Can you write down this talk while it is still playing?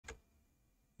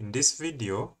In this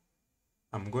video,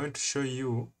 I'm going to show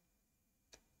you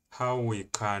how we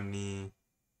can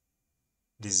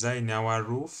design our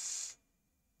roof.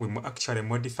 We actually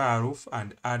modify our roof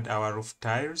and add our roof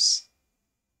tiles.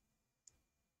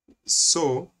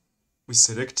 So we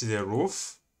select the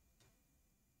roof.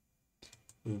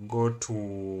 We go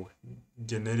to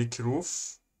generic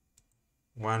roof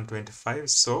 125.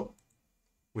 So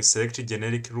we select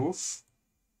generic roof.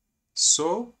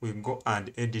 So we go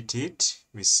and edit it.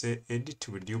 We say edit,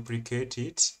 we duplicate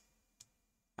it,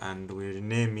 and we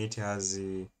rename it as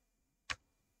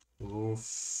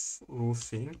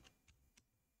roofing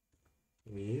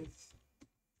with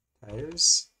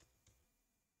tiles.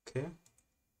 Okay,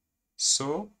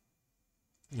 so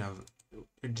we have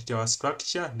edit our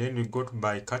structure. Then we go to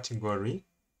by category.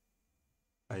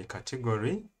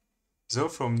 So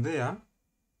from there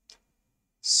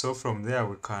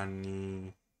we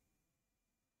can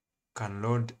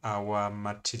load our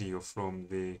material from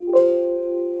the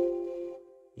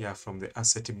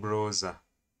asset browser.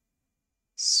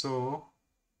 So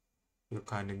you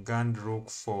can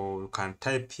you can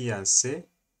type here and say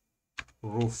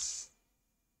roof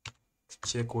to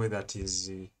check whether it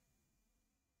is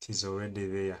already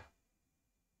there.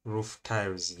 Roof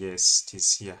tiles, yes, it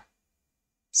is here.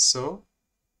 So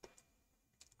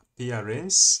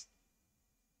appearance,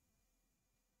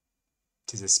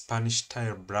 it is a Spanish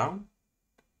tile brown.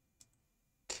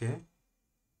 Okay,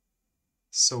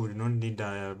 so we don't need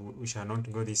we shall not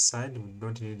go this side. We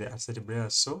don't need the asset browser.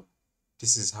 So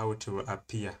this is how it will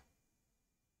appear.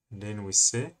 And then we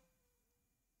say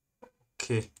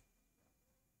okay.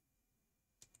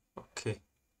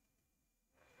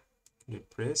 We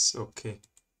press okay.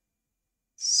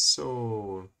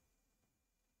 So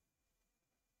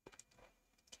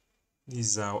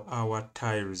these are our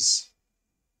tiles.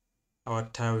 Our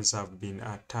tiles have been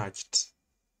attached.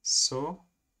 So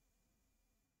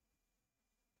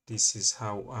this is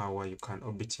how you can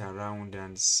orbit around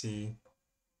and see.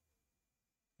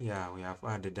 Yeah, we have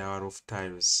added our roof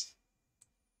tiles.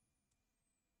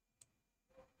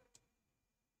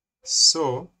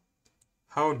 So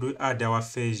how do we add our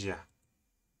fascia?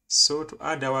 So to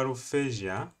add our roof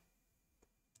fascia,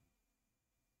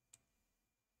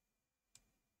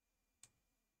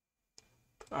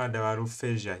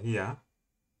 here,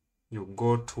 you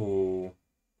go to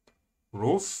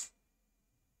roof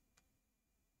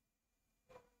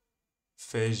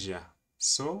fascia.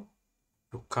 So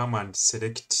you come and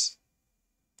select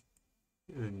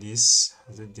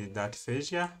that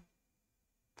fascia,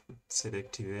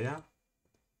 select there,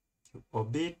 you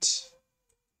orbit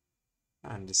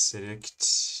and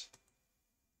select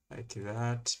like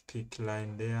that, pick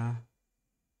line there,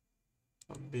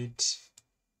 orbit.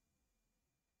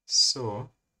 So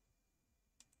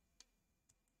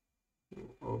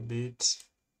you orbit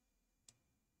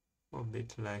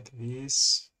like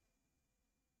this,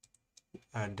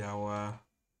 add our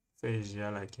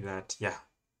fascia like that. Yeah,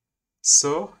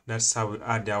 so that's how we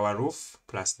add our roof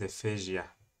plus the fascia.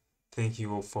 Thank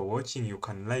you all for watching. You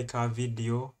can like our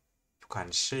video, you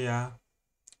can share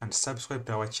and subscribe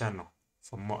to our channel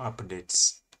for more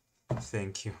updates.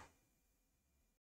 Thank you.